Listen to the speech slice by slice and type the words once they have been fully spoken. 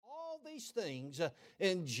these things.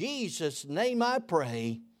 In Jesus' name I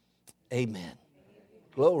pray. Amen.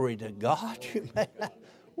 Glory to God.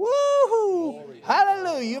 Woo-hoo.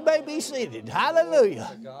 Hallelujah. You may be seated.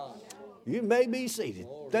 Hallelujah. You may be seated.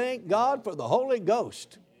 Thank God for the Holy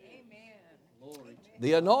Ghost.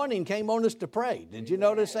 The anointing came on us to pray. Did you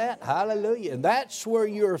notice that? Hallelujah. And that's where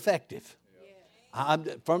you're effective.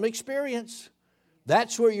 From experience,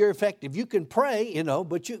 that's where you're effective. You can pray,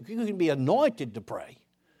 but you can be anointed to pray.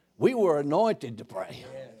 We were anointed to pray.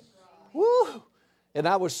 Woo! And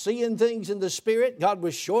I was seeing things in the Spirit. God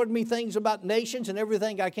was showing me things about nations and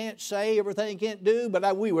everything I can't say, everything I can't do.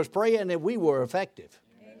 But we was praying and we were effective.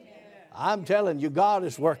 Amen. I'm telling you, God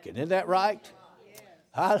is working. Isn't that right? Yes.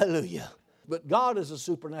 Hallelujah. But God is a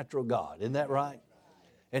supernatural God. Isn't that right?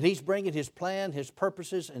 And He's bringing His plan, His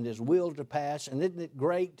purposes, and His will to pass. And isn't it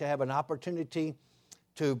great to have an opportunity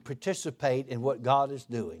to participate in what God is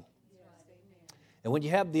doing? And when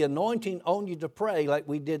you have the anointing on you to pray like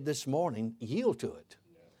we did this morning, yield to it.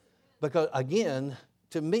 Because again,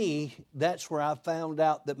 to me, that's where I found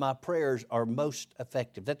out that my prayers are most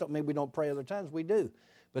effective. That don't mean we don't pray other times, we do.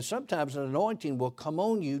 But sometimes an anointing will come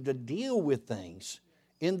on you to deal with things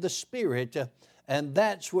in the Spirit, and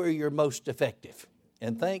that's where you're most effective.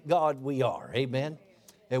 And thank God we are, amen?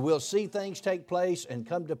 And we'll see things take place and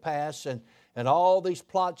come to pass, and all these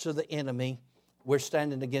plots of the enemy, we're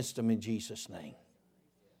standing against them in Jesus' name.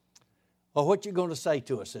 Well, what you going to say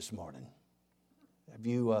to us this morning? Have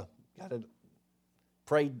you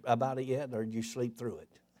prayed about it yet, or did you sleep through it?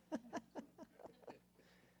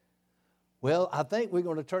 Well, I think we're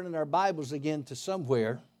going to turn in our Bibles again to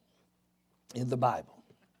somewhere in the Bible.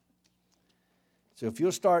 So if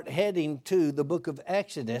you'll start heading to the book of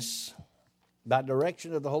Exodus by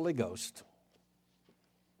direction of the Holy Ghost,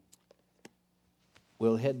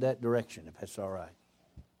 we'll head that direction if that's all right.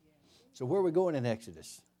 So where are we going in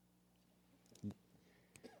Exodus?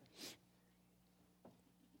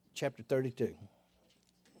 Chapter 32.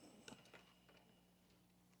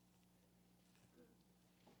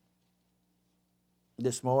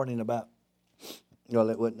 This morning it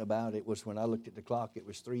was when I looked at the clock, it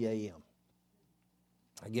was 3 a.m.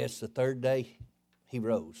 I guess the third day he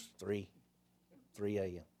rose, 3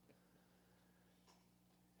 a.m.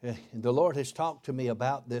 And the Lord has talked to me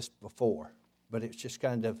about this before, but it's just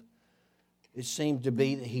it seemed to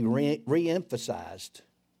be that He re-emphasized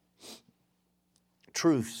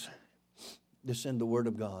truths that's in the Word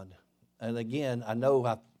of God. And again, I know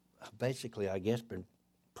I've basically, been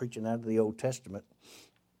preaching out of the Old Testament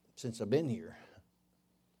since I've been here,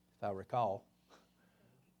 if I recall.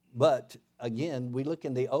 But again, we look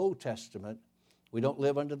in the Old Testament, we don't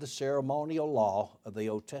live under the ceremonial law of the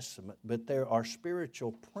Old Testament, but there are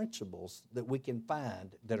spiritual principles that we can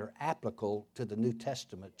find that are applicable to the New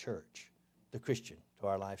Testament church, the Christian, to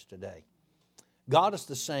our lives today. God is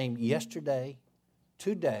the same yesterday,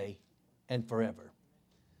 today, and forever.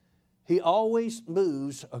 He always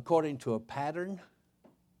moves according to a pattern,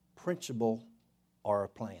 principle, or a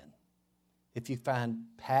plan. If you find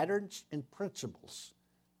patterns and principles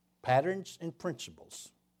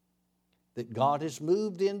that God has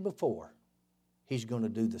moved in before, He's going to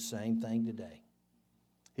do the same thing today.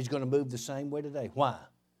 He's going to move the same way today. Why?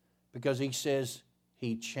 Because He says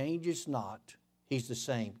He changes not. He's the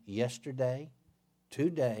same yesterday,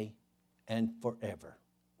 today, and forever.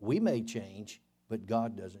 We may change, but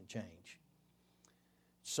God doesn't change.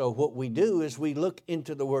 So what we do is we look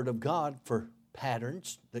into the Word of God for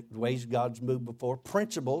patterns, the ways God's moved before,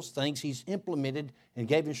 principles, things He's implemented and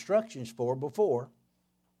gave instructions for before.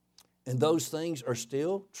 And those things are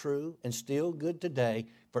still true and still good today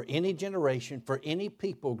for any generation, for any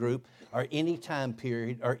people group, or any time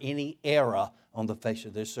period, or any era on the face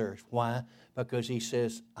of this earth. Why? Because He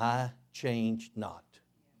says, I change not.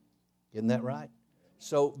 Isn't that right?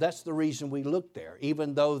 So that's the reason we look there,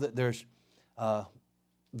 even though that there's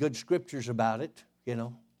good scriptures about it,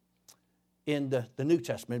 in the New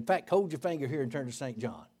Testament. In fact, hold your finger here and turn to St.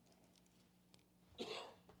 John.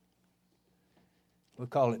 We'll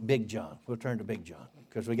call it Big John. We'll turn to Big John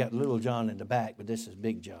because we got Little John in the back, but this is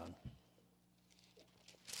Big John.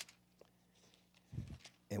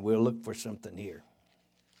 And we'll look for something here.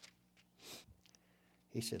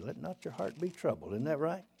 He said, let not your heart be troubled. Isn't that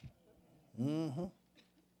right? Mm-hmm.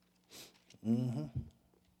 Mm-hmm.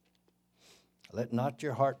 Let not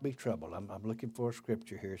your heart be troubled. I'm looking for a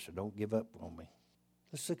scripture here, so don't give up on me.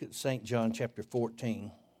 Let's look at St. John chapter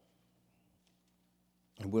 14.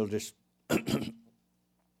 And we'll just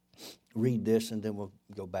read this, and then we'll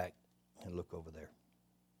go back and look over there.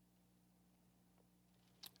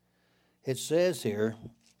 It says here,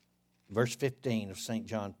 verse 15 of St.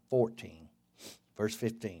 John 14, Verse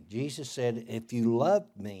 15. Jesus said, if you love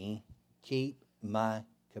me, keep my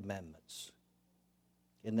commandments.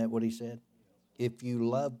 Isn't that what he said? If you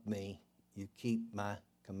love me, you keep my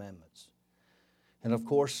commandments. And of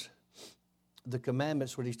course, the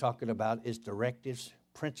commandments, what he's talking about is directives,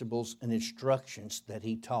 principles, and instructions that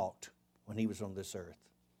he taught when he was on this earth.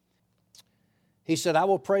 He said, I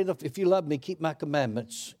will pray, if you love me, keep my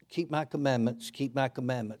commandments, keep my commandments, keep my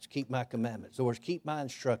commandments, keep my commandments. In other words, keep my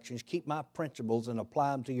instructions, keep my principles, and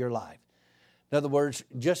apply them to your life. In other words,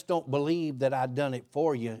 just don't believe that I've done it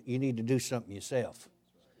for you. You need to do something yourself.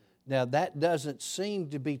 Now, that doesn't seem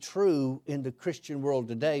to be true in the Christian world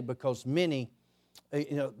today because many,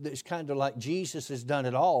 it's kind of like Jesus has done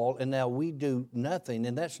it all and now we do nothing,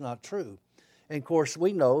 and that's not true. And of course,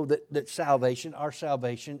 we know that salvation, our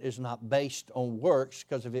salvation is not based on works,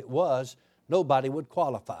 because if it was, nobody would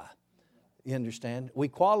qualify. You understand? We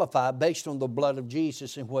qualify based on the blood of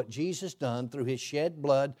Jesus and what Jesus done through his shed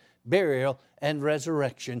blood, burial, and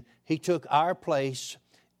resurrection. He took our place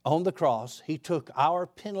on the cross. He took our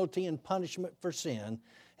penalty and punishment for sin.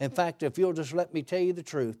 In fact, if you'll just let me tell you the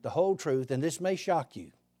truth, the whole truth, and this may shock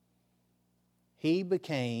you, he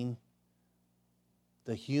became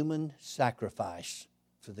the human sacrifice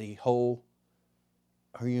for the whole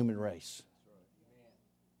human race.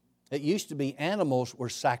 It used to be animals were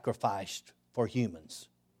sacrificed for humans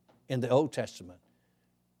in the Old Testament.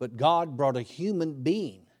 But God brought a human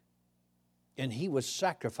being, and he was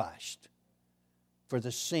sacrificed for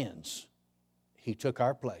the sins. He took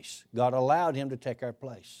our place. God allowed him to take our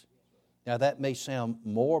place. Now that may sound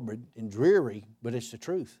morbid and dreary, but it's the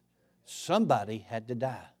truth. Somebody had to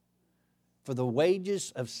die. For the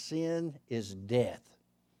wages of sin is death.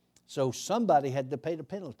 So somebody had to pay the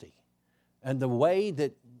penalty. And the way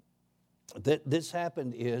that this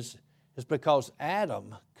happened is because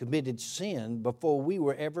Adam committed sin before we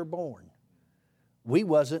were ever born. We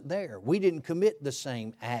wasn't there. We didn't commit the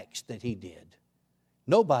same acts that he did.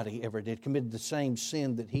 Nobody ever did commit the same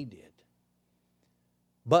sin that he did.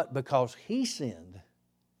 But because he sinned,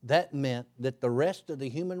 that meant that the rest of the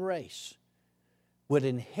human race would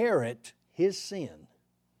inherit his sin,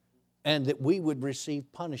 and that we would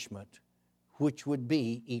receive punishment, which would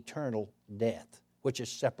be eternal death, which is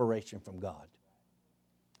separation from God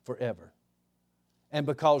forever. And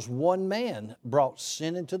because one man brought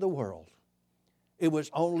sin into the world, it was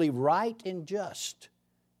only right and just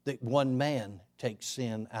that one man take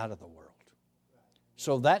sin out of the world.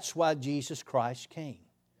 So that's why Jesus Christ came.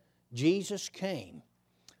 Jesus came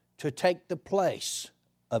to take the place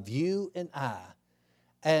of you and I,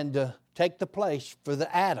 and take the place for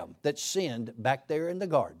the Adam that sinned back there in the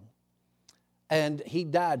garden. And he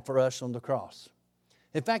died for us on the cross.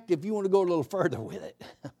 In fact, if you want to go a little further with it,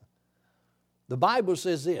 the Bible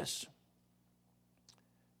says this.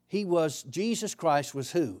 Jesus Christ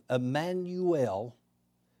was who? Emmanuel,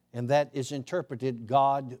 and that is interpreted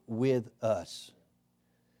God with us.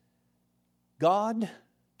 God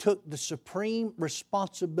took the supreme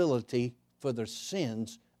responsibility for the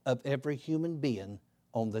sins of every human being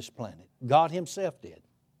on this planet. God himself did.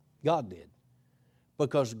 God did.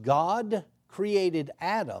 Because God created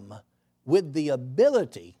Adam with the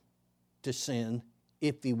ability to sin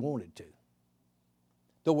if he wanted to. In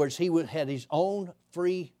other words, he had his own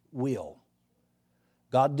free will.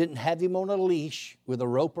 God didn't have him on a leash with a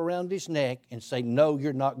rope around his neck and say, no,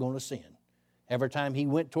 you're not going to sin. Every time he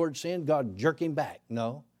went towards sin, God jerked him back.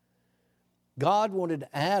 No. God wanted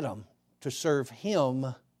Adam to serve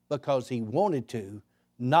him because he wanted to,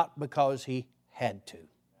 not because he had to.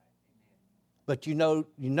 But you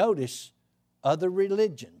notice other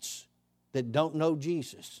religions that don't know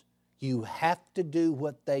Jesus, you have to do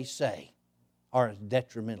what they say or it's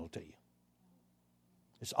detrimental to you.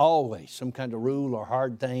 It's always some kind of rule or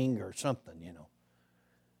hard thing or something,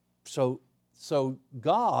 So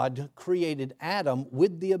God created Adam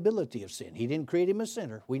with the ability of sin. He didn't create him a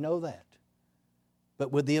sinner, we know that.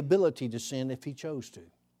 But with the ability to sin if he chose to.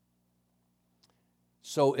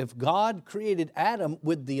 So if God created Adam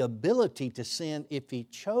with the ability to sin if he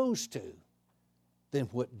chose to, then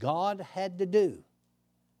what God had to do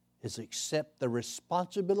is accept the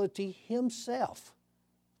responsibility himself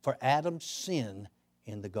for Adam's sin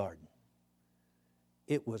in the garden.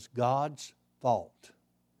 It was God's fault.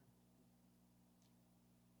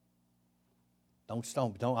 Don't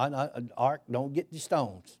stone me. Ark, don't get the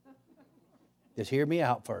stones. Just hear me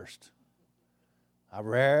out first. I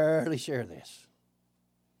rarely share this.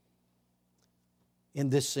 In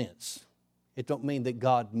this sense, it don't mean that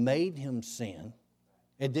God made him sin.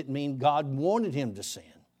 It didn't mean God wanted him to sin.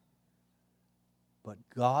 But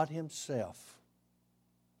God himself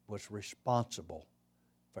was responsible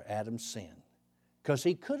for Adam's sin. Because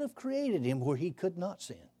He could have created him where he could not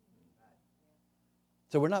sin.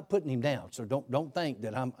 So we're not putting him down. So don't think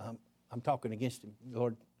that I'm talking against him.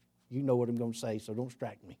 Lord, you know what I'm going to say, so don't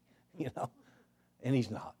distract me. And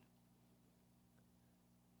He's not.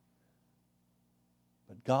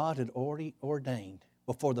 But God had already ordained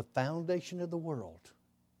before the foundation of the world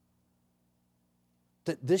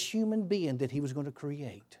that this human being that He was going to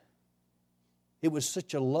create, it was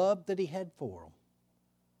such a love that He had for them.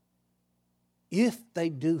 If they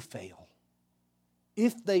do fail,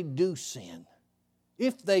 if they do sin,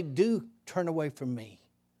 if they do turn away from me,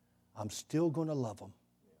 I'm still going to love them.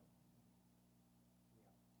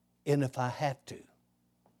 And if I have to,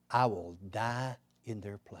 I will die in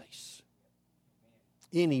their place.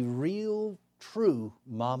 Any real, true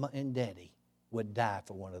mama and daddy would die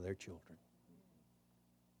for one of their children.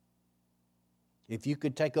 If you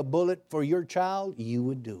could take a bullet for your child, you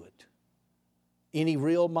would do it. Any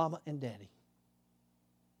real mama and daddy.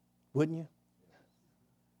 Wouldn't you?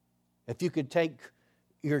 If you could take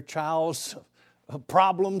your child's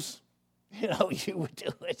problems, you would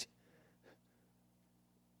do it.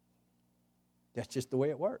 That's just the way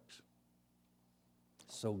it works.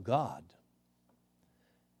 So God,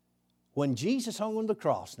 when Jesus hung on the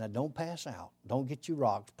cross, now don't pass out, don't get you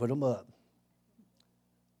rocks, put them up.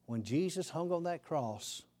 When Jesus hung on that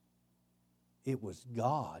cross, it was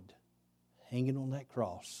God hanging on that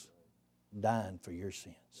cross, dying for your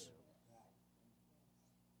sins.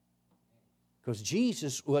 Because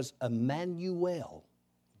Jesus was Emmanuel,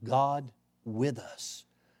 God with us.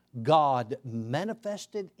 God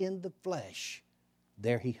manifested in the flesh.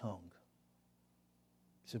 There He hung.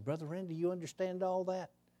 He said, Brother Randy, you understand all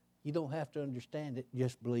that? You don't have to understand it,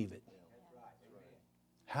 just believe it.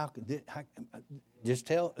 Just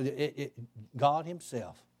tell, God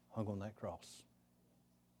Himself hung on that cross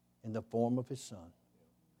in the form of His Son.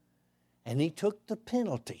 And He took the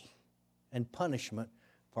penalty and punishment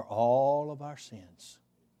for all of our sins.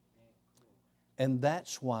 And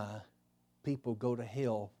that's why people go to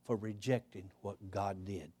hell for rejecting what God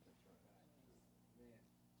did.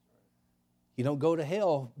 You don't go to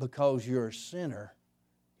hell because you're a sinner.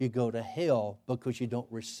 You go to hell because you don't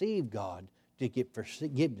receive God to get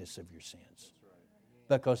forgiveness of your sins.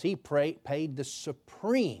 Because He paid the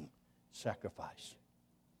supreme sacrifice.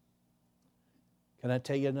 Can I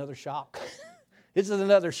tell you another shock? This is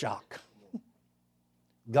another shock.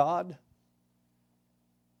 God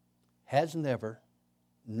has never,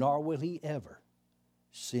 nor will He ever,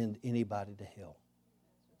 send anybody to hell.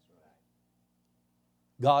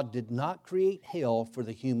 God did not create hell for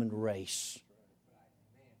the human race.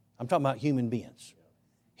 I'm talking about human beings.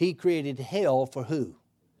 He created hell for who?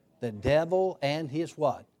 The devil and his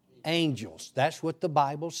what? Angels. That's what the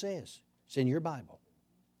Bible says. It's in your Bible.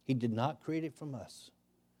 He did not create it from us.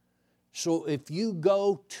 So if you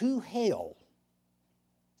go to hell,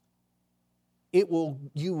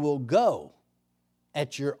 you will go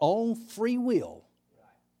at your own free will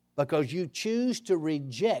because you choose to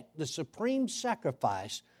reject the supreme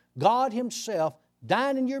sacrifice, God Himself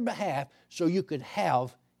dying in your behalf so you could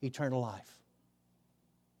have eternal life.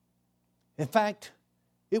 In fact,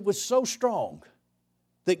 it was so strong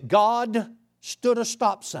that God stood a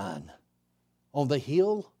stop sign on the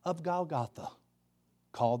hill of Golgotha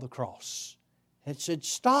called the cross and said,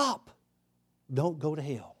 stop, don't go to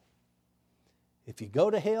hell. If you go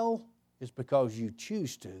to hell, it's because you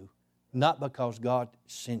choose to, not because God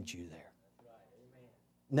sends you there.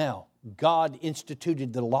 Now, God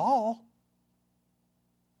instituted the law.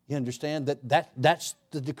 You understand that's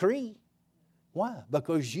the decree. Why?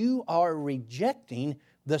 Because you are rejecting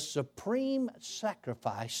the supreme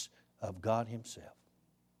sacrifice of God Himself.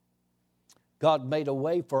 God made a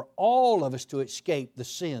way for all of us to escape the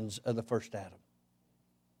sins of the first Adam.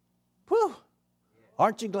 Whew!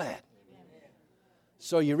 Aren't you glad?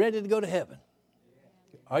 So you ready to go to heaven?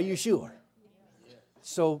 Are you sure?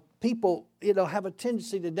 So people, have a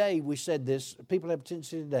tendency today, we said this, people have a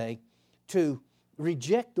tendency today to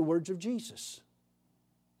reject the words of Jesus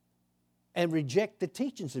and reject the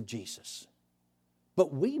teachings of Jesus.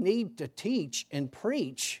 But we need to teach and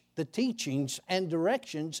preach the teachings and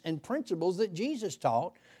directions and principles that Jesus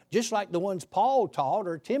taught, just like the ones Paul taught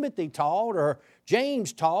or Timothy taught or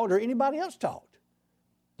James taught or anybody else taught.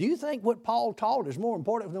 Do you think what Paul taught is more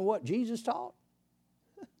important than what Jesus taught?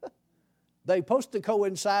 They're supposed to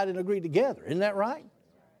coincide and agree together. Isn't that right?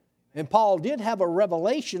 And Paul did have a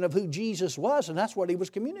revelation of who Jesus was, and that's what he was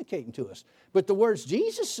communicating to us. But the words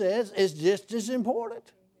Jesus says is just as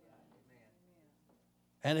important.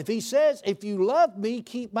 And if He says, if you love me,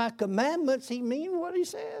 keep my commandments, He means what He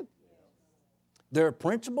said. There are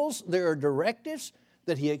principles, there are directives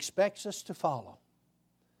that He expects us to follow.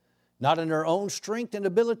 Not in our own strength and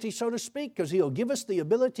ability, so to speak, because He'll give us the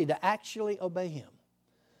ability to actually obey Him.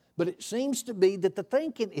 But it seems to be that the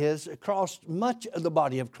thinking is across much of the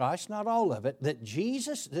body of Christ, not all of it, that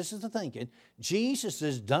Jesus, this is the thinking, Jesus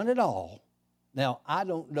has done it all. Now, I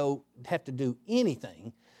don't have to do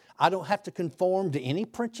anything. I don't have to conform to any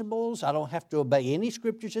principles. I don't have to obey any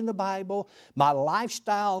scriptures in the Bible. My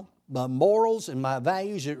lifestyle, my morals, and my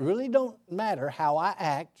values, it really don't matter how I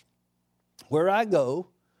act, where I go,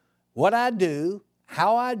 what I do,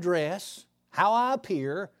 how I dress, how I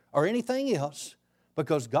appear, or anything else.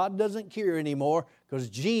 Because God doesn't care anymore, because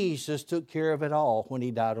Jesus took care of it all when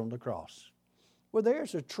He died on the cross. Well,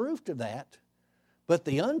 there's a truth to that. But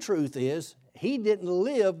the untruth is, He didn't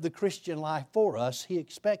live the Christian life for us. He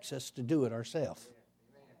expects us to do it ourselves.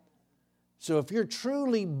 So if you're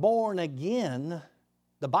truly born again,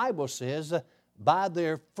 the Bible says, by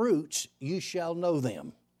their fruits you shall know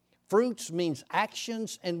them. Fruits means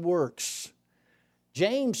actions and works.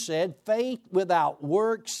 James said, faith without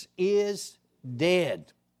works is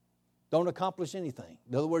dead. Don't accomplish anything.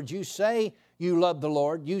 In other words, you say you love the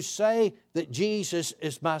Lord. You say that Jesus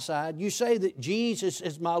is my side. You say that Jesus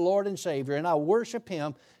is my Lord and Savior, and I worship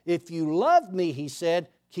Him. If you love me, He said,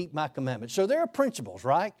 keep my commandments. So there are principles,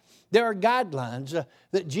 right? There are guidelines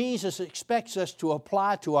that Jesus expects us to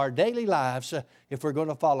apply to our daily lives if we're going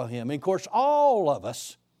to follow Him. And of course, all of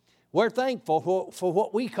us, we're thankful for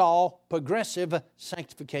what we call progressive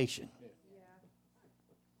sanctification.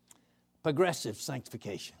 Progressive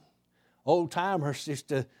sanctification. Old timers used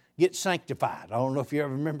to get sanctified. I don't know if you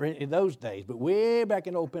ever remember any of those days, but way back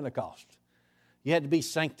in old Pentecost, you had to be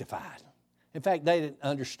sanctified. In fact, they didn't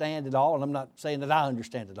understand it all, and I'm not saying that I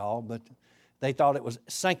understand it all, but they thought it was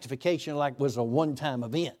sanctification like was a one-time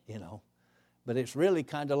event, you know. But it's really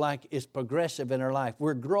kind of like it's progressive in our life.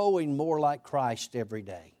 We're growing more like Christ every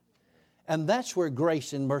day. And that's where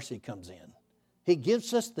grace and mercy comes in. He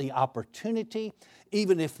gives us the opportunity.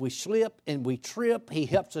 Even if we slip and we trip, He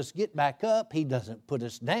helps us get back up. He doesn't put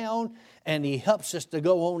us down, and He helps us to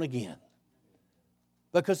go on again.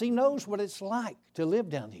 Because He knows what it's like to live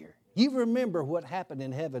down here. You remember what happened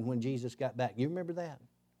in heaven when Jesus got back. You remember that?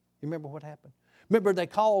 You remember what happened? Remember they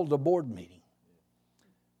called a board meeting.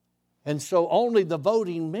 And so only the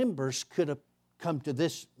voting members could have come to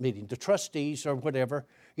this meeting. The trustees or whatever,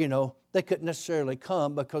 you know, they couldn't necessarily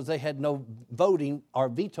come because they had no voting or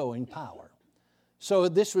vetoing power. So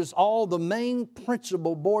this was all the main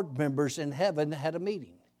principal board members in heaven had a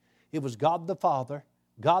meeting. It was God the Father,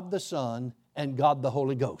 God the Son, and God the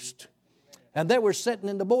Holy Ghost. And they were sitting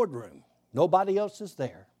in the boardroom. Nobody else is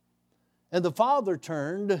there. And the Father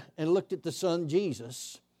turned and looked at the Son,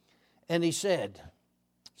 Jesus, and He said,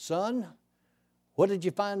 Son, what did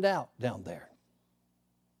you find out down there?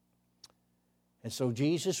 And so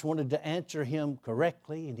Jesus wanted to answer him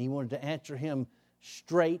correctly, and He wanted to answer him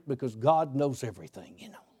straight because God knows everything, you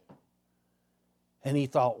know. And He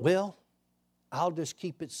thought, well, I'll just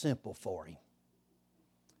keep it simple for him.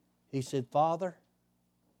 He said, Father,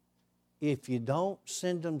 if you don't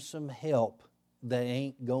send them some help, they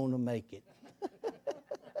ain't going to make it.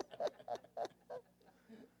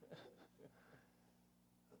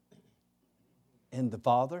 And the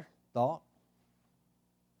Father thought,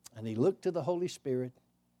 and He looked to the Holy Spirit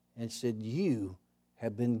and said, you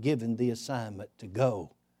have been given the assignment to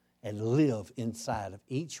go and live inside of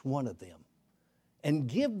each one of them and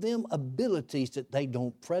give them abilities that they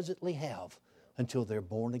don't presently have until they're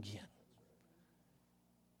born again.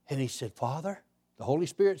 And He said, Father, the Holy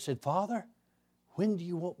Spirit said, Father, when do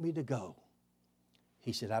you want me to go?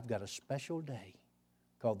 He said, I've got a special day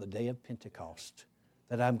called the Day of Pentecost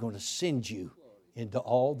that I'm going to send you into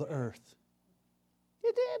all the earth.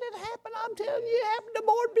 It didn't happen. I'm telling you, it happened. The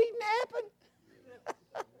board meeting happened.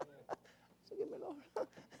 Forgive me, Lord.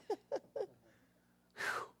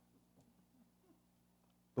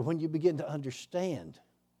 But when you begin to understand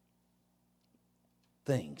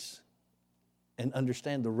things and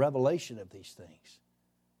understand the revelation of these things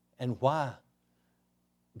and why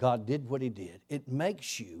God did what He did, it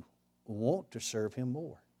makes you want to serve Him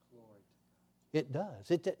more. It does.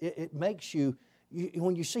 It makes you,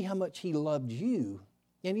 when you see how much He loved you,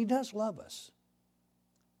 and He does love us.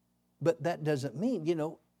 But that doesn't mean, you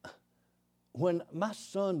know, when my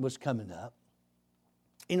son was coming up,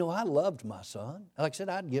 you know, I loved my son. Like I said,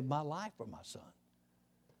 I'd give my life for my son.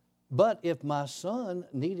 But if my son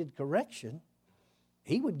needed correction,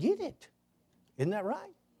 he would get it. Isn't that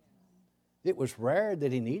right? It was rare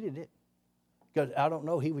that he needed it. Because, I don't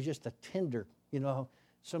know, he was just a tender. You know,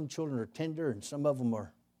 some children are tender and some of them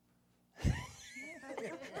are,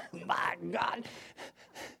 my God.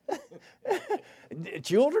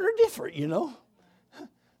 Children are different, you know.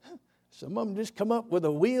 Some of them just come up with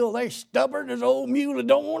a wheel. They're stubborn as old mule that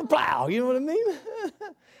don't want to plow. You know what I mean?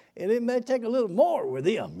 And it may take a little more with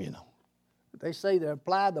them, you know. They say they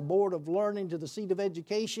apply the board of learning to the seat of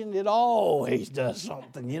education. It always does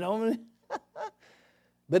something, you know what I mean?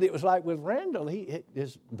 But it was like with Randall, he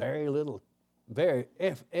just very little,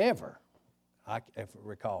 if ever, I ever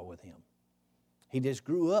recall with him. He just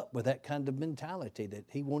grew up with that kind of mentality that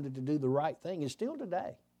he wanted to do the right thing, and still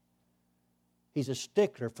today. He's a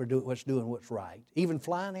stickler for doing what's right, even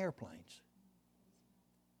flying airplanes.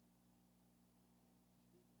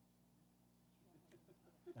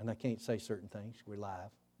 And I can't say certain things, we're live.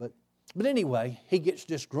 But anyway, he gets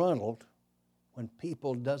disgruntled when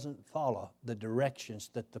people doesn't follow the directions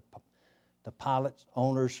that the pilot's,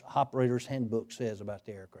 owner's, operator's handbook says about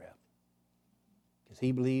the aircraft. Because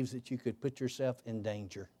he believes that you could put yourself in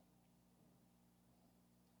danger.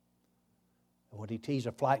 And when he's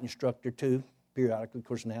a flight instructor too, periodically. Of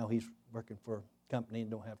course, now he's working for a company and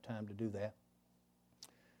don't have time to do that.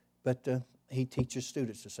 But he teaches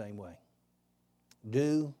students the same way.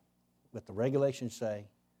 Do what the regulations say.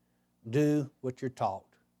 Do what you're taught,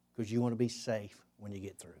 because you want to be safe when you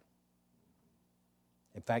get through.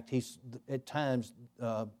 In fact, he's at times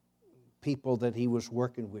people that he was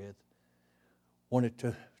working with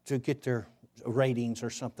wanted to get their ratings or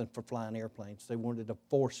something for flying airplanes. They wanted to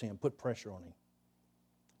force him, put pressure on him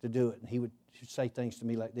to do it. And he would say things to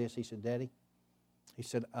me like this. He said, Daddy, he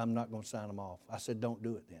said, I'm not going to sign them off. I said, don't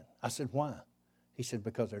do it then. I said, why? He said,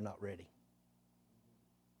 because they're not ready.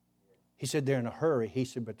 He said, they're in a hurry. He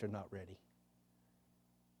said, but they're not ready.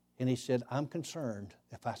 And he said, I'm concerned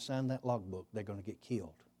if I sign that logbook, they're going to get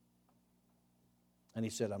killed. And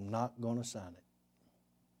he said, I'm not going to sign it.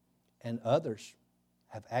 And others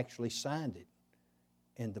have actually signed it,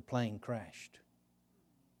 and the plane crashed.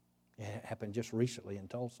 It happened just recently in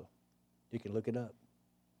Tulsa. You can look it up.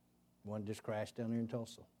 One just crashed down there in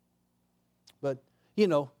Tulsa. But, you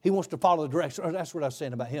know, he wants to follow the direction. That's what I was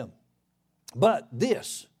saying about him. But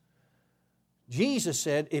this, Jesus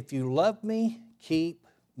said, if you love me, keep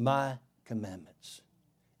my commandments.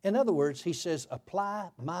 In other words, he says, apply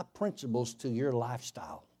my principles to your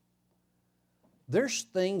lifestyle. There's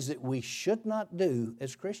things that we should not do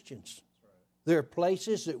as Christians. There are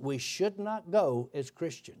places that we should not go as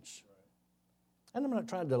Christians. And I'm not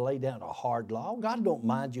trying to lay down a hard law. God don't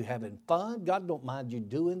mind you having fun. God don't mind you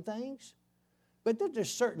doing things. But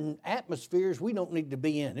there's certain atmospheres we don't need to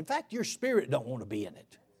be in. In fact, your spirit don't want to be in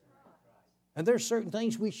it. And there's certain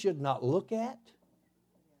things we should not look at.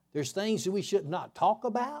 There's things that we should not talk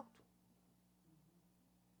about.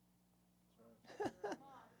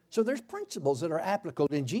 So there's principles that are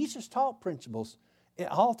applicable. And Jesus taught principles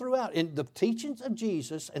all throughout. In the teachings of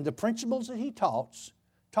Jesus and the principles that he taught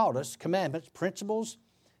us, commandments, principles,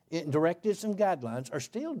 directives, and guidelines are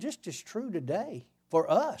still just as true today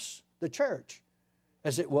for us, the church,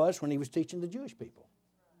 as it was when he was teaching the Jewish people.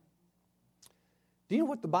 Do you know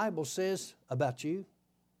what the Bible says about you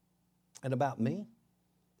and about me?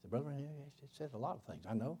 Brother, it says a lot of things,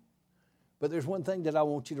 I know. But there's one thing that I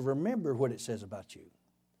want you to remember what it says about you.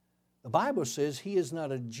 The Bible says he is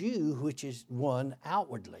not a Jew which is one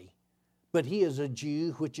outwardly, but he is a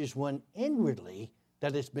Jew which is one inwardly,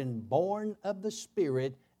 that has been born of the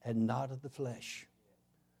Spirit and not of the flesh.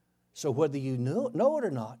 So whether you know it or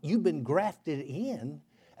not, you've been grafted in,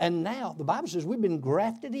 and now the Bible says we've been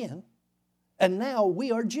grafted in, and now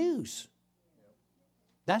we are Jews.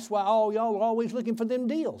 That's why all y'all are always looking for them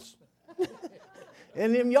deals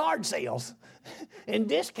and them yard sales and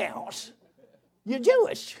discounts. You're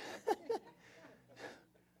Jewish.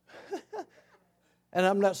 And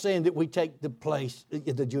I'm not saying that we take the place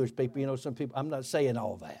of the Jewish people. You know, some people, I'm not saying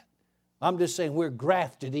all that. I'm just saying we're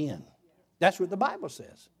grafted in. That's what the Bible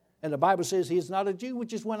says. And the Bible says he is not a Jew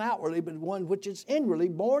which is one outwardly, but one which is inwardly,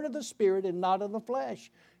 born of the Spirit and not of the flesh.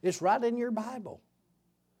 It's right in your Bible.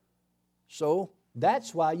 So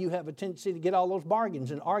that's why you have a tendency to get all those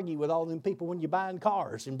bargains and argue with all them people when you're buying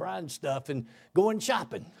cars and buying stuff and going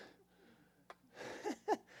shopping.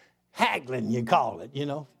 Haggling, you call it, you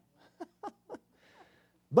know.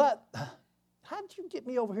 But how did you get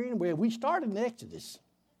me over here anyway? We started in Exodus.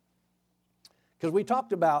 Because we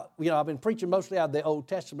talked about, you know, I've been preaching mostly out of the Old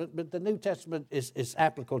Testament, but the New Testament is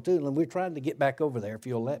applicable too, and we're trying to get back over there if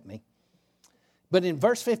you'll let me. But in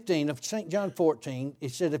verse 15 of St. John 14,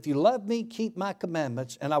 it said, if you love me, keep my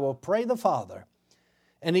commandments, and I will pray the Father,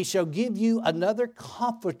 and he shall give you another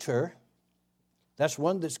comforter. That's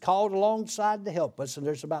one that's called alongside to help us, and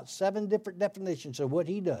there's about 7 different definitions of what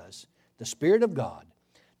he does. The Spirit of God,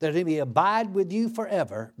 that he may abide with you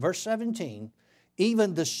forever. Verse 17,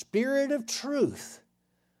 even the Spirit of truth,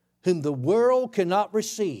 whom the world cannot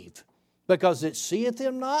receive, because it seeth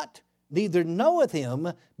him not, neither knoweth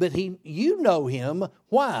him, but you know him.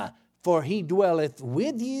 Why? For he dwelleth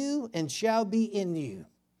with you and shall be in you.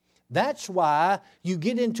 That's why you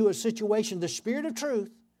get into a situation, the Spirit of truth,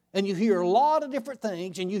 and you hear a lot of different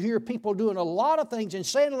things, and you hear people doing a lot of things and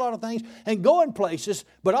saying a lot of things and going places,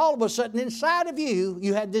 but all of a sudden inside of you,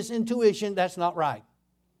 you had this intuition, that's not right.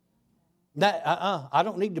 I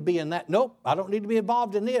don't need to be in that. Nope, I don't need to be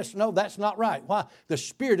involved in this. No, that's not right. Why? The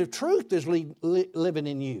Spirit of truth is living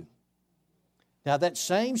in you. Now, that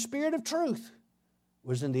same Spirit of truth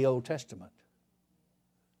was in the Old Testament.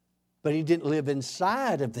 But he didn't live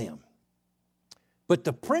inside of them. But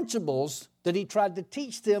the principles that he tried to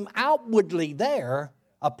teach them outwardly there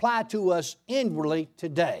apply to us inwardly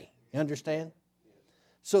today. You understand?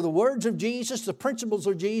 So the words of Jesus, the principles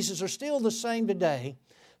of Jesus are still the same today.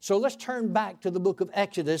 So let's turn back to the book of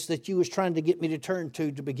Exodus that you was trying to get me to turn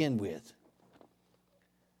to begin with.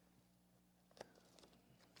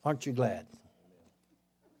 Aren't you glad?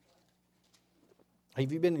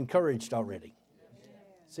 Have you been encouraged already?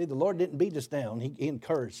 See, the Lord didn't beat us down. He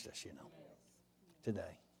encouraged us,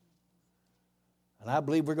 today. And I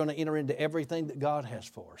believe we're going to enter into everything that God has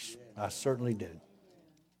for us. I certainly do.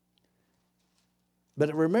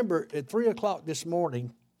 But remember, at 3 o'clock this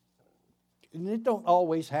morning, and it don't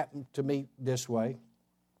always happen to me this way,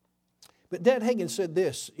 but Dad Hagin said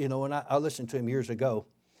this, and I listened to him years ago.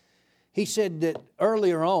 He said that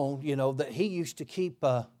earlier on, that he used to keep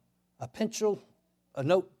a pencil, a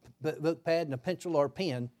notebook pad and a pencil or a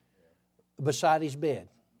pen beside his bed.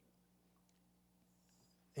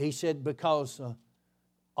 He said because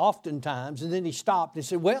oftentimes, and then he stopped and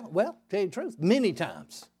said, well, tell you the truth, many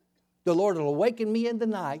times the Lord will awaken me in the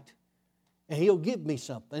night and He'll give me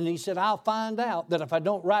something. And he said, I'll find out that if I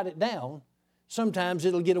don't write it down, sometimes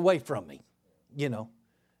it'll get away from me,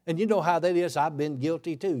 And you know how that is. I've been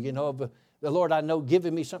guilty too, of the Lord I know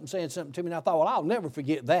giving me something, saying something to me, and I thought, well, I'll never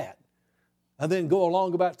forget that. And then go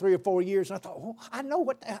along about 3 or 4 years, and I thought, I know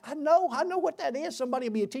what that is. Somebody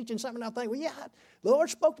will be teaching something, and I think, well, yeah, the Lord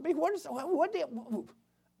spoke to me. What did?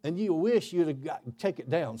 And you wish you'd have take it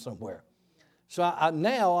down somewhere. So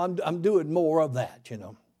now I'm doing more of that,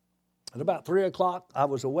 At about 3 o'clock, I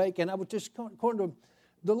was awake, and I was just going to.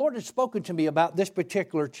 The Lord had spoken to me about this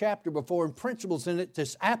particular chapter before and principles in it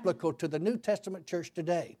that's applicable to the New Testament church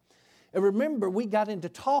today. And remember, we got into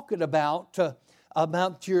talking about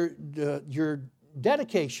your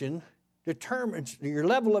dedication determines, your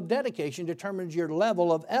level of dedication determines your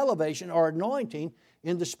level of elevation or anointing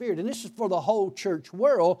in the Spirit. And this is for the whole church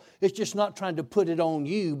world. It's just not trying to put it on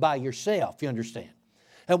you by yourself, you understand?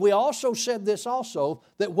 And we also said this also,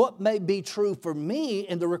 that what may be true for me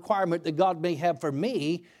and the requirement that God may have for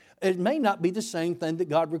me, it may not be the same thing that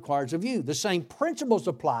God requires of you. The same principles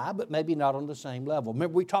apply, but maybe not on the same level.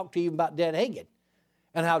 Remember, we talked to you about Dad Hagin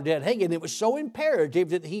and how Dad Hagin, it was so imperative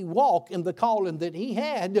that he walk in the calling that he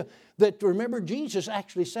had that, remember, Jesus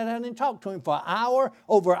actually sat down and talked to him for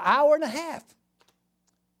over an hour and a half.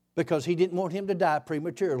 Because he didn't want him to die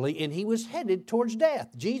prematurely, and he was headed towards death.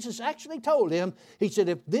 Jesus actually told him, he said,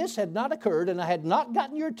 if this had not occurred and I had not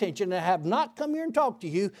gotten your attention and I have not come here and talked to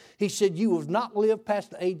you, he said, you will not live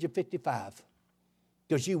past the age of 55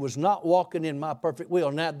 because you was not walking in my perfect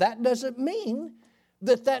will. Now, that doesn't mean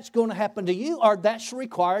that that's going to happen to you or that's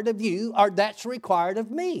required of you or that's required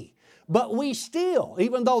of me. But we still,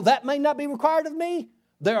 even though that may not be required of me,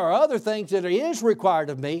 there are other things that is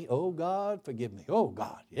required of me. Oh, God, forgive me. Oh,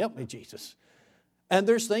 God, help me, Jesus. And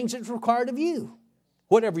there's things that's required of you.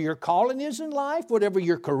 Whatever your calling is in life, whatever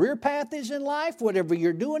your career path is in life, whatever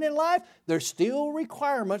you're doing in life, there's still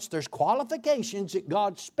requirements, there's qualifications that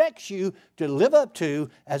God expects you to live up to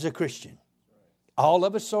as a Christian. All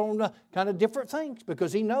of us are on kind of different things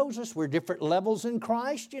because He knows us. We're different levels in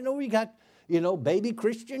Christ. We got baby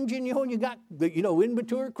Christians, and you got,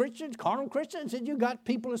 immature Christians, carnal Christians, and you got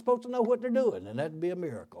people that's supposed to know what they're doing, and that'd be a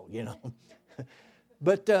miracle,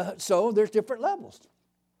 But so there's different levels.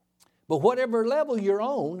 But whatever level you're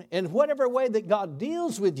on, and whatever way that God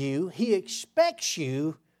deals with you, He expects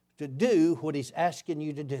you to do what He's asking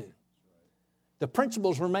you to do. The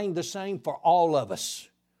principles remain the same for all of us.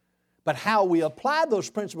 But how we apply those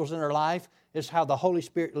principles in our life is how the Holy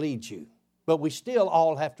Spirit leads you. But we still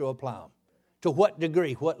all have to apply them. To what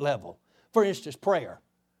degree, what level? For instance, prayer.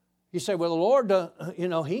 You say, well, the Lord,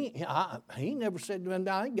 He never said,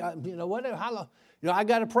 I got, whatever, how long, I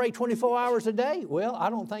got to pray 24 hours a day. Well,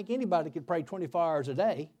 I don't think anybody could pray 24 hours a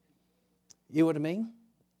day. You know what I mean?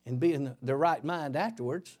 And be in the right mind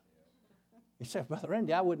afterwards. You say, Brother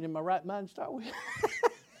Randy, I wasn't in my right mind to start with.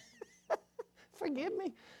 Forgive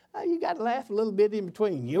me. You got to laugh a little bit in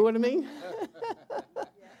between. You know what I mean?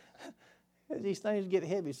 these things get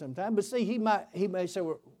heavy sometimes. But see, he may say,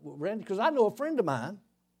 well, Randy, because I know a friend of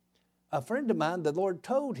mine, the Lord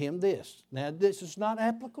told him this. Now, this is not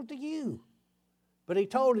applicable to you. But he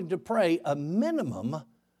told him to pray a minimum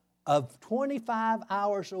of 25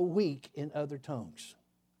 hours a week in other tongues.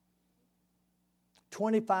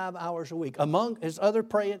 25 hours a week. Among his other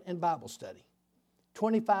praying and Bible study.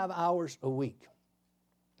 25 hours a week.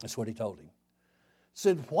 That's what he told him.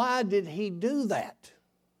 Said, why did he do that?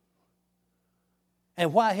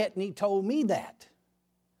 And why hadn't he told me that?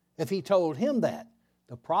 If he told him that.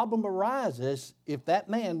 The problem arises if that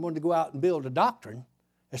man wanted to go out and build a doctrine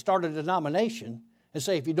and start a denomination and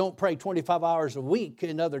say if you don't pray 25 hours a week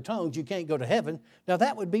in other tongues, you can't go to heaven. Now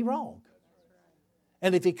that would be wrong.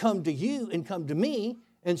 And if he come to you and come to me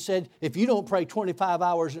and said if you don't pray 25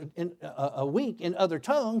 hours a week in other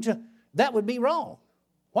tongues, that would be wrong.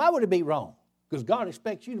 Why would it be wrong? Because God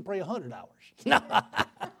expects you to pray 100 hours. No,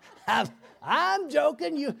 I'm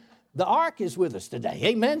joking. The ark is with us today.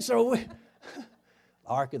 Amen. So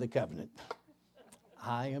Ark of the Covenant.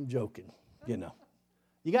 I am joking, you know.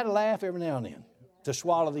 You got to laugh every now and then to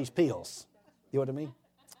swallow these pills. You know what I mean?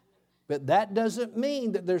 But that doesn't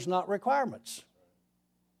mean that there's not requirements.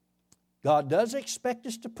 God does expect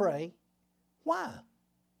us to pray. Why?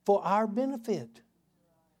 For our benefit.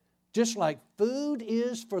 Just like food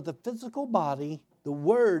is for the physical body, the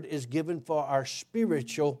Word is given for our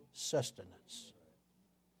spiritual sustenance.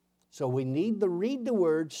 So we need to read the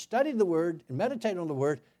Word, study the Word, and meditate on the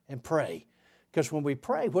Word, and pray. Because when we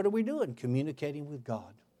pray, what are we doing? Communicating with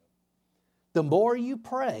God. The more you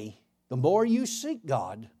pray, the more you seek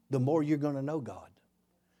God, the more you're going to know God.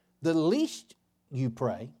 The least you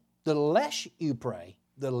pray, the less you pray,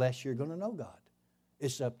 the less you're going to know God.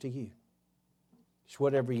 It's up to you. It's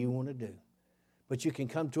whatever you want to do. But you can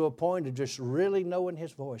come to a point of just really knowing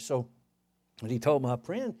His voice. So when he told my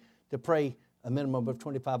friend to pray a minimum of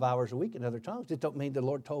 25 hours a week in other tongues, it don't mean the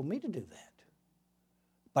Lord told me to do that.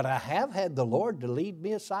 But I have had the Lord to lead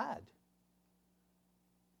me aside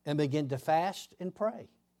and begin to fast and pray.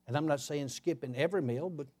 And I'm not saying skipping every meal,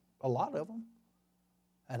 but a lot of them.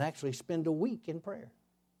 And actually spend a week in prayer.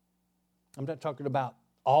 I'm not talking about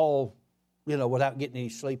all, without getting any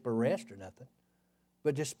sleep or rest or nothing.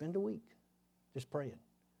 But just spend a week just praying,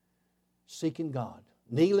 seeking God,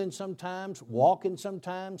 kneeling sometimes, walking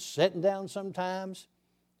sometimes, sitting down sometimes,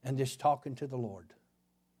 and just talking to the Lord,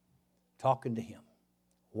 talking to Him,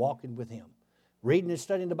 walking with Him, reading and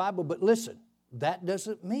studying the Bible. But listen, that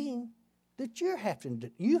doesn't mean that you have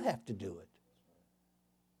to do it.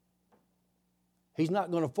 He's not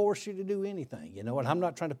going to force you to do anything, and I'm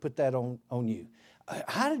not trying to put that on you.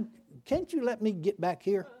 Can't you let me get back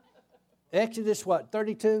here? Exodus,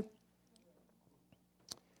 32?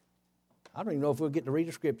 I don't even know if we'll get to read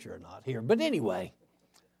a scripture or not here. But anyway,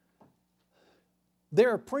 there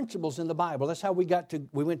are principles in the Bible. That's how we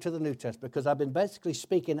went to the New Testament, because I've been basically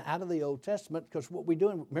speaking out of the Old Testament, because what we're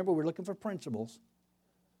doing, remember, we're looking for principles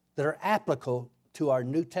that are applicable to our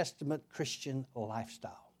New Testament Christian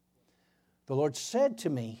lifestyle. The Lord said to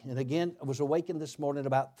me, and again, I was awakened this morning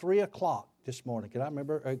about 3 o'clock this morning. Can I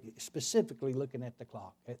remember specifically looking at the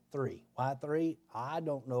clock at 3? Why 3? I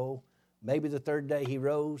don't know. Maybe the third day He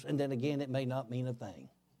rose, and then again, it may not mean a thing.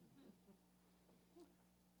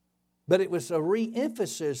 But it was a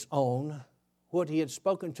re-emphasis on what He had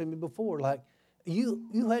spoken to me before, like, you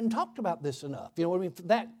hadn't talked about this enough. You know what I mean? From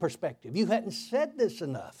that perspective. You hadn't said this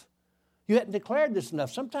enough. You hadn't declared this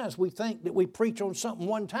enough. Sometimes we think that we preach on something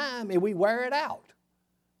one time and we wear it out.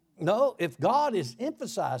 No, if God is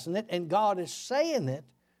emphasizing it and God is saying it,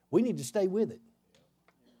 we need to stay with it.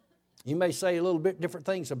 You may say a little bit different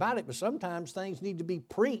things about it, but sometimes things need to be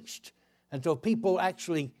preached until people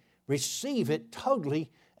actually receive it totally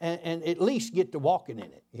and at least get to walking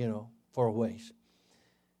in it, for a ways.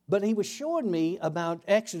 But He was showing me about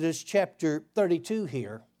Exodus chapter 32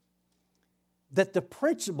 here, that the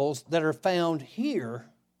principles that are found here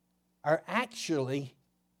are actually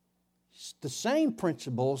the same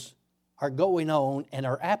principles are going on and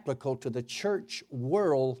are applicable to the church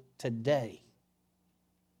world today.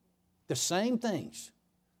 The same things.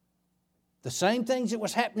 The same things that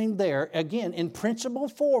was happening there, again, in principle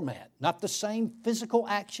format. Not the same physical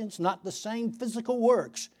actions, not the same physical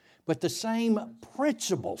works, but the same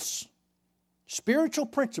principles. Spiritual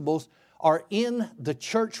principles are in the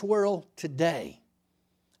church world today.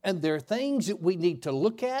 And there are things that we need to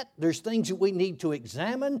look at. There's things that we need to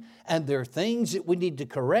examine. And there are things that we need to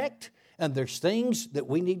correct. And there's things that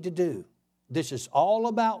we need to do. This is all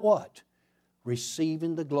about what?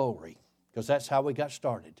 Receiving the glory. Because that's how we got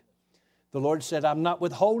started. The Lord said, I'm not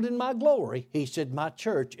withholding my glory. He said, my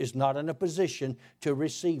church is not in a position to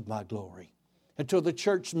receive my glory. until the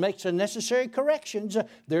church makes the necessary corrections,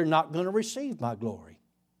 they're not going to receive my glory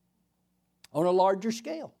on a larger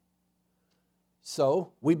scale.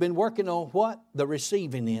 So we've been working on what? The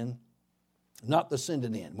receiving end, not the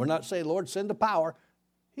sending end. We're not saying, Lord, send the power.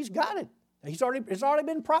 He's got it. It's already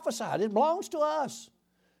been prophesied. It belongs to us.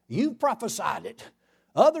 You've prophesied it.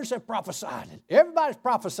 Others have prophesied it. Everybody's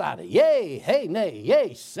prophesied it. Yea, hey, nay,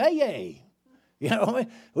 yea, say yea. You know,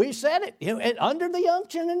 we said it, you know, under the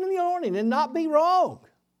unction and the anointing and not be wrong.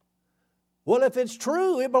 Well, if it's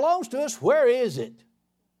true, it belongs to us. Where is it?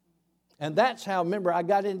 And that's how, remember, I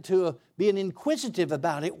got into being inquisitive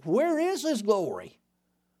about it. Where is His glory?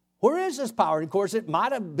 Where is His power? And of course, it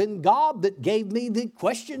might have been God that gave me the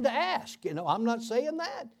question to ask. You know, I'm not saying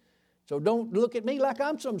that. So don't look at me like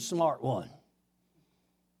I'm some smart one.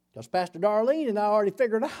 Because Pastor Darlene and I already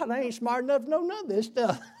figured out I ain't smart enough to know none of this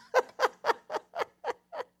stuff.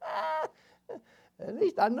 At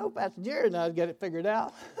least I know Pastor Jerry and I'll get it figured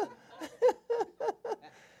out.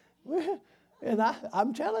 And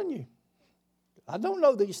I'm telling you, I don't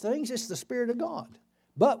know these things. It's the Spirit of God.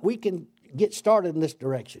 But we can get started in this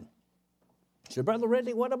direction. So, Brother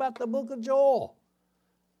Reddy, what about the book of Joel?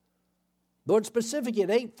 Lord, specific at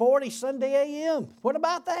 8:40 Sunday a.m. What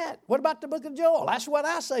about that? What about the book of Joel? That's what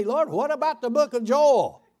I say, Lord. What about the book of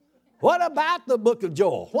Joel? What about the book of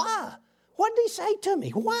Joel? Why? What did He say to me?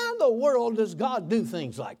 Why in the world does God do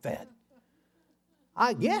things like that?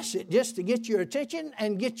 I guess it just to get your attention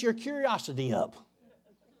and get your curiosity up.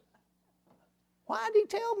 Why did He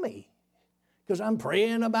tell me? Because I'm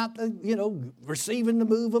praying about receiving the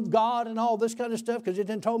move of God and all this kind of stuff, because it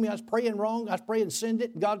didn't told me I was praying wrong. I was praying send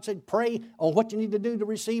it. And God said pray on what you need to do to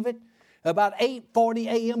receive it. About 8:40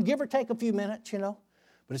 a.m., give or take a few minutes, But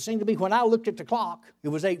it seemed to be when I looked at the clock, it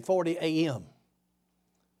was 8:40 a.m.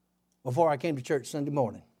 before I came to church Sunday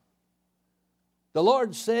morning. The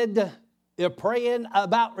Lord said they're praying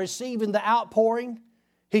about receiving the outpouring.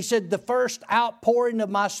 He said the first outpouring of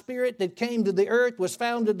my Spirit that came to the earth was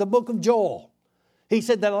found in the book of Joel. He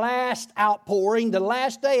said the last outpouring, the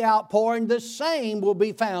last day outpouring, the same will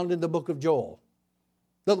be found in the book of Joel.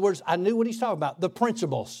 In other words, I knew what he's talking about. The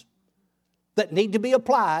principles that need to be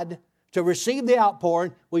applied to receive the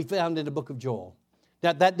outpouring we found in the book of Joel.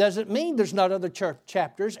 Now, that doesn't mean there's not other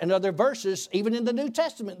chapters and other verses, even in the New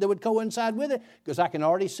Testament, that would coincide with it, because I can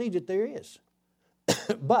already see that there is.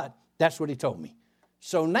 But that's what he told me.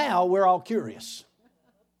 So now we're all curious.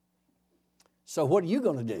 So what are you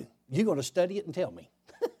going to do? You're going to study it and tell me.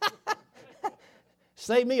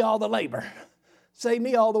 Save me all the labor. Save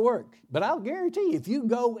me all the work. But I'll guarantee you, if you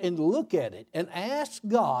go and look at it and ask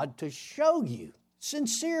God to show you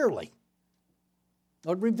sincerely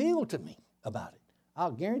or reveal to me about it,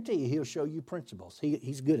 I'll guarantee you He'll show you principles.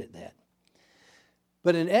 He's good at that.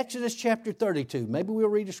 But in Exodus chapter 32, maybe we'll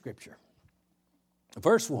read a scripture.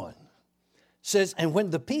 Verse 1 says, and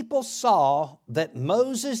when the people saw that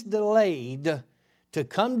Moses delayed to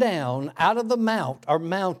come down out of the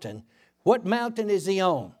mountain, what mountain is he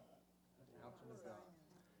on?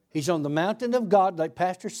 He's on the mountain of God, like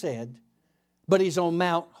Pastor said, but he's on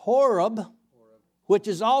Mount Horeb, which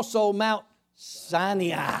is also Mount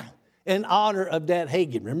Sinai, in honor of Dad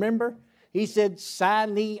Hagin. Remember? He said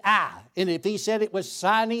Sinai. And if he said it was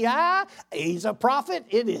Sinai, he's a prophet.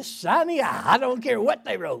 It is Sinai. I don't care what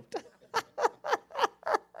they wrote.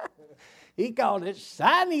 He called it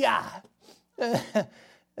Sinai.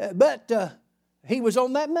 But he was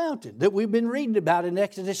on that mountain that we've been reading about in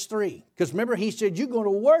Exodus 3. Because remember, he said, you're going to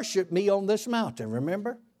worship me on this mountain,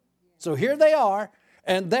 remember? So here they are,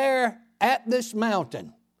 and they're at this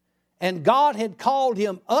mountain. And God had called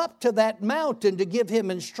him up to that mountain to give him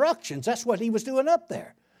instructions. That's what he was doing up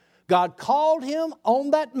there. God called him on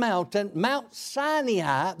that mountain, Mount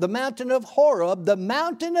Sinai, the mountain of Horeb, the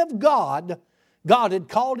mountain of God. God had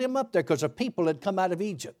called him up there because a people had come out of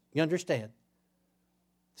Egypt. You understand?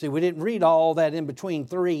 See, we didn't read all that in between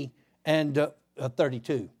 3 and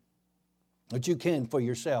 32. But you can for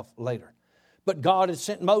yourself later. But God had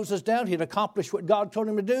sent Moses down. He had accomplished what God told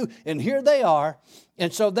him to do. And here they are.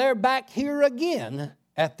 And so they're back here again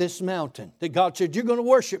at this mountain that God said, you're going to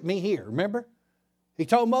worship me here. Remember? He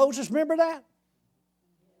told Moses, remember that?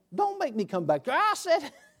 Don't make me come back there. I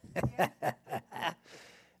said,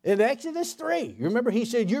 in Exodus 3, remember he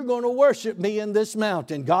said, you're going to worship me in this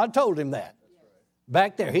mountain. God told him that.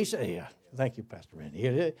 Back there, he said, yeah, thank you, Pastor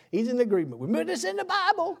Randy. He's in agreement with me. But it's in the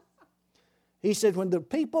Bible. He said, when the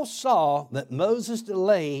people saw that Moses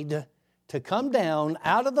delayed to come down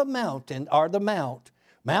out of the mountain, or the Mount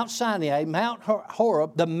Sinai, Mount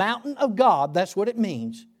Horeb, the mountain of God, that's what it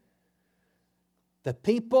means. The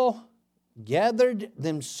people gathered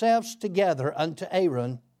themselves together unto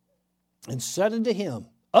Aaron and said unto him,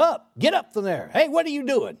 Up, get up from there. Hey, what are you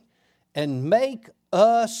doing? And make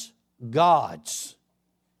us gods.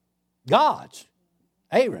 Gods.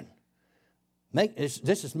 Aaron. This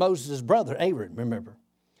is Moses' brother, Aaron, remember.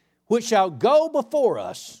 Which shall go before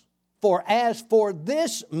us. For as for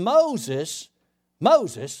this Moses,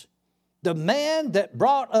 the man that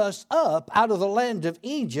brought us up out of the land of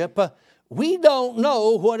Egypt, we don't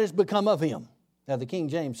know what has become of him. Now, the King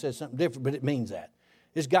James says something different, but it means that.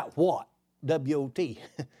 It's got what? W-O-T.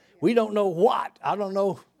 We don't know what. I don't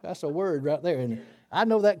know. That's a word right there. And I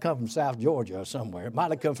know that come from South Georgia or somewhere. It might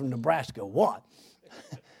have come from Nebraska. What?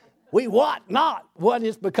 We what not what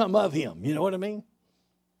has become of him. You know what I mean?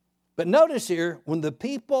 But notice here, when the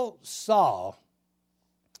people saw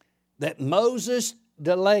that Moses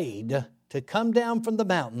delayed to come down from the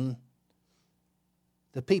mountain,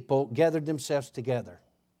 the people gathered themselves together.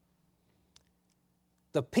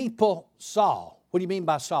 The people saw. What do you mean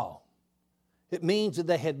by saw? It means that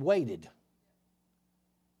they had waited.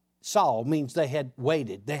 Saw means they had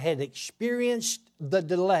waited. They had experienced the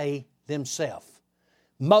delay themselves.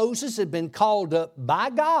 Moses had been called up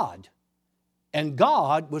by God, and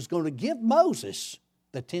God was going to give Moses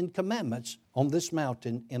the 10 Commandments on this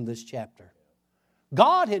mountain in this chapter.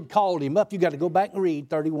 God had called him up. You've got to go back and read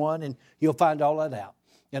 31, and you'll find all that out,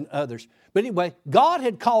 and others. But anyway, God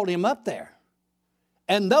had called him up there.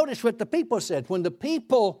 And notice what the people said. When the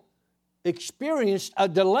people experienced a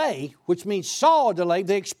delay, which means saw a delay,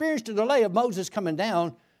 they experienced a delay of Moses coming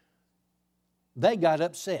down, they got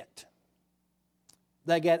upset.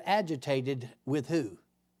 They got agitated with who?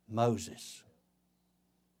 Moses.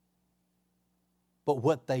 But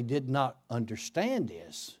what they did not understand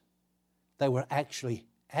is they were actually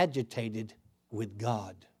agitated with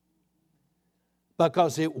God.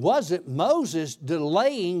 Because it wasn't Moses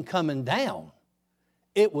delaying coming down.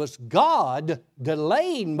 It was God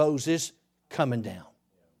delaying Moses coming down.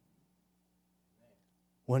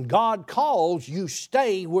 When God calls, you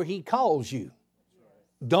stay where He calls you.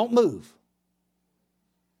 Don't move.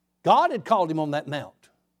 God had called him on that mount.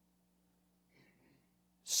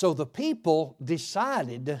 So the people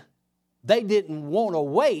decided they didn't want to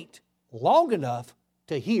wait long enough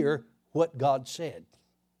to hear what God said.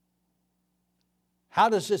 How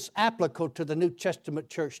does this applicable to the New Testament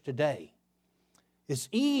church today? It's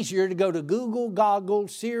easier to go to Google, Goggle,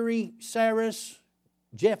 Siri, Saris,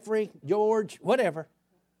 Jeffrey, George, whatever,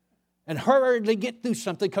 and hurriedly get through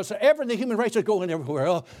something because every the human race is going everywhere.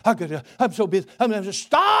 Oh, I'm so busy.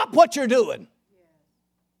 Stop what you're doing.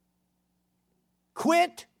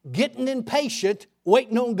 Quit getting impatient,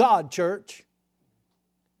 waiting on God, church.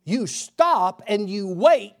 You stop and you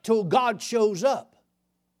wait till God shows up.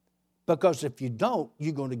 Because if you don't,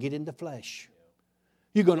 you're going to get in the flesh.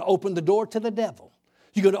 You're going to open the door to the devil.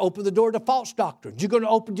 You're going to open the door to false doctrines. You're going to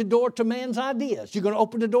open the door to man's ideas. You're going to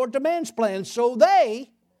open the door to man's plans. So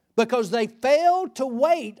because they failed to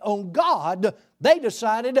wait on God, they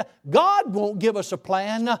decided God won't give us a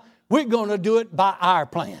plan. We're going to do it by our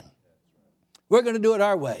plan. We're going to do it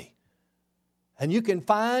our way. And you can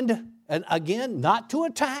find, and again, not to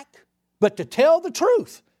attack, but to tell the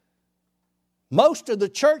truth. Most of the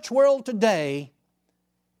church world today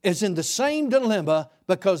is in the same dilemma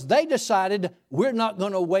because they decided we're not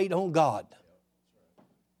going to wait on God.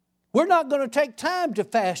 We're not going to take time to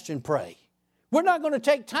fast and pray. We're not going to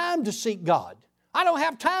take time to seek God. I don't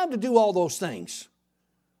have time to do all those things.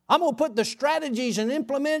 I'm going to put the strategies and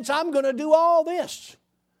implements. I'm going to do all this.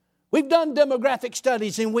 We've done demographic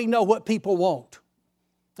studies and we know what people want.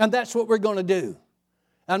 And that's what we're going to do.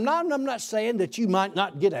 I'm not saying that you might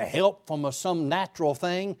not get a help from some natural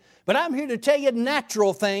thing, but I'm here to tell you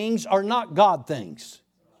natural things are not God things.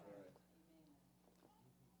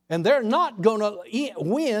 And they're not going to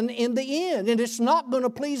win in the end, and it's not going to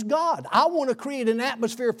please God. I want to create an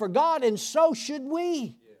atmosphere for God, and so should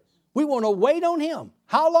we. We want to wait on Him.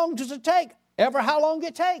 How long does it take? Ever how long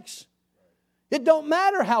it takes. It don't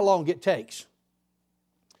matter how long it takes.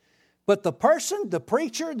 But the person, the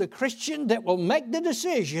preacher, the Christian that will make the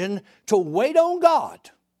decision to wait on God,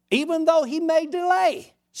 even though He may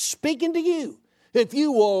delay speaking to you, if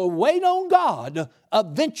you will wait on God,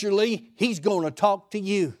 eventually He's going to talk to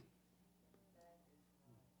you.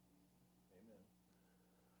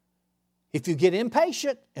 If you get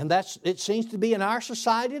impatient, and it seems to be in our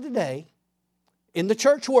society today, in the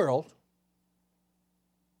church world,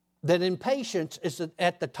 that impatience is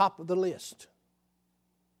at the top of the list.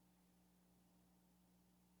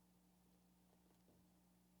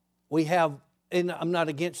 We have, and I'm not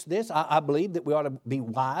against this, I believe that we ought to be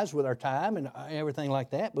wise with our time and everything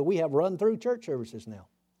like that, but we have run-through church services now.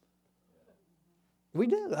 We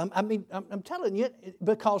do. I'm telling you,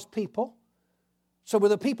 because people. So when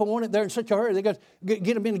the people want it, they're in such a hurry, they got to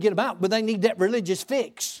get them in and get them out, but they need that religious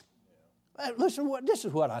fix. Listen, this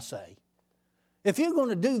is what I say. If you're going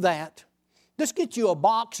to do that, just get you a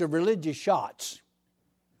box of religious shots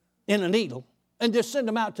in a needle and just send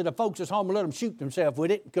them out to the folks at home and let them shoot themselves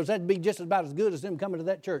with it, because that'd be just about as good as them coming to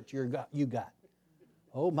that church you got.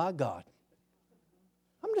 Oh, my God.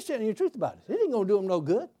 I'm just telling you the truth about it. It ain't going to do them no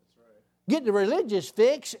good. Get the religious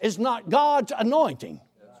fix is not God's anointing.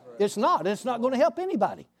 It's not. It's not going to help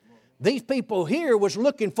anybody. These people here was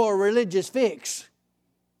looking for a religious fix.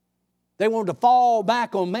 They wanted to fall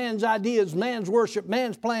back on man's ideas, man's worship,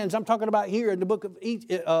 man's plans. I'm talking about here in the book of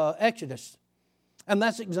Exodus. And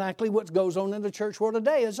that's exactly what goes on in the church world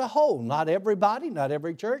today as a whole. Not everybody, not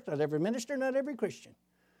every church, not every minister, not every Christian.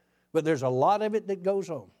 But there's a lot of it that goes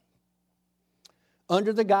on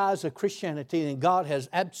under the guise of Christianity, and God has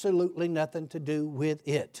absolutely nothing to do with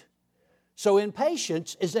it. So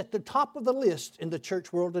impatience is at the top of the list in the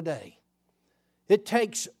church world today. It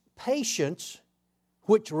takes patience,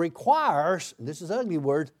 which requires, and this is an ugly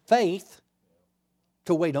word, faith,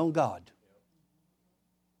 to wait on God.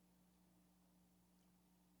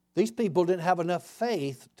 These people didn't have enough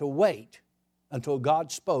faith to wait until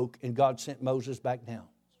God spoke and God sent Moses back down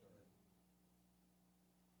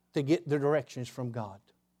to get the directions from God.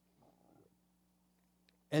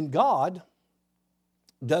 And God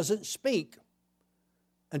doesn't speak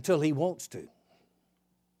until He wants to.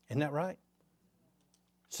 Isn't that right?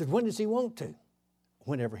 I said, when does He want to?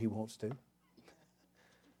 Whenever He wants to.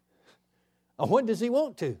 When does He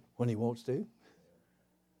want to? When He wants to.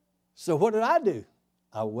 So what do?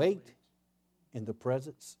 I wait in the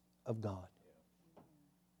presence of God.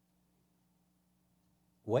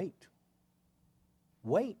 Wait.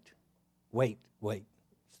 Wait. Wait. Wait.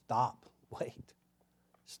 Stop. Wait.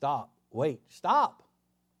 Stop. Wait. Stop.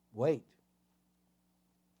 Wait.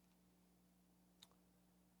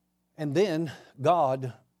 And then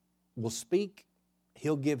God will speak.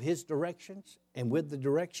 He'll give His directions. And with the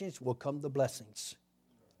directions will come the blessings.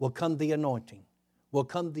 Will come the anointing. Will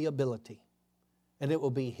come the ability. And it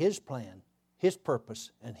will be His plan, His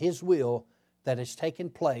purpose, and His will that has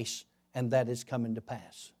taken place and that is coming to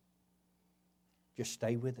pass. Just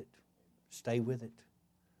stay with it. Stay with it.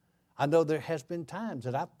 I know there has been times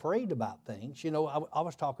that I've prayed about things. You know, I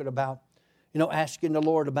was talking about, asking the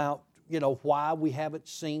Lord about, why we haven't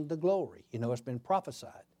seen the glory. It's been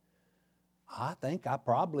prophesied. I think I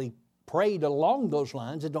probably prayed along those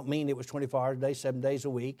lines. It don't mean it was 24 hours a day, 7 days a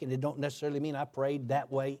week, and it don't necessarily mean I prayed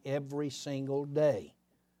that way every single day.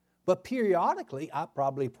 But periodically, I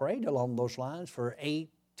probably prayed along those lines for 8,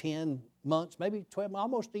 10 months, maybe 12,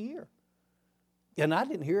 almost a year. And I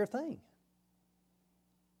didn't hear a thing.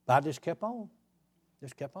 I just kept on.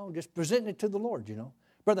 Just presenting it to the Lord,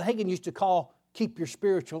 Brother Hagin used to keep your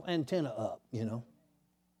spiritual antenna up,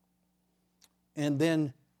 And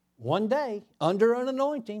then one day, under an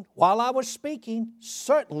anointing, while I was speaking,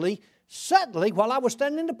 certainly, while I was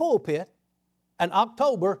standing in the pulpit in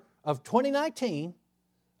October of 2019,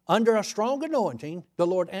 under a strong anointing, the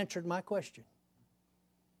Lord answered my question.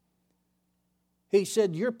 He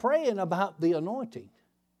said, you're praying about the anointing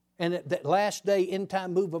and that last day end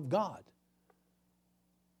time move of God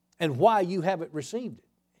and why you haven't received it.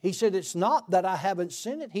 He said, it's not that I haven't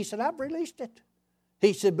sent it. He said, I've released it.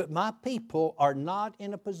 He said, but my people are not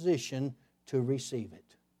in a position to receive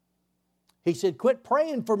it. He said, quit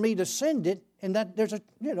praying for me to send it. And that there's that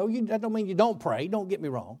don't mean you don't pray. Don't get me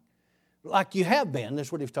wrong. Like you have been,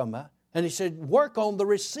 that's what he was talking about. And he said, work on the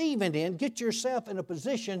receiving end. Get yourself in a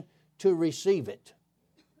position to receive it.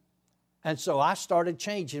 And so I started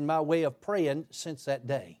changing my way of praying since that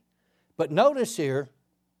day. But notice here,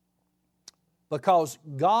 because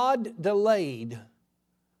God delayed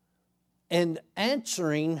in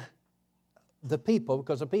answering the people,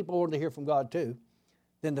 because the people wanted to hear from God too,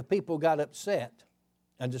 then the people got upset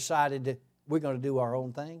and decided that we're going to do our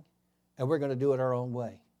own thing and we're going to do it our own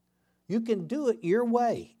way. You can do it your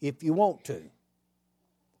way if you want to,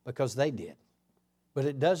 because they did. But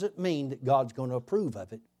it doesn't mean that God's going to approve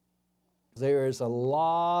of it. There is a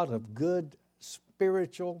lot of good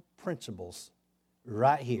spiritual principles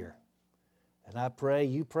right here. And I pray,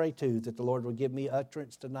 you pray too, that the Lord will give me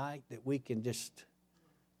utterance tonight that we can just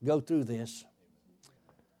go through this.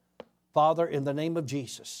 Father, in the name of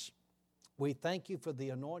Jesus, we thank you for the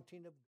anointing of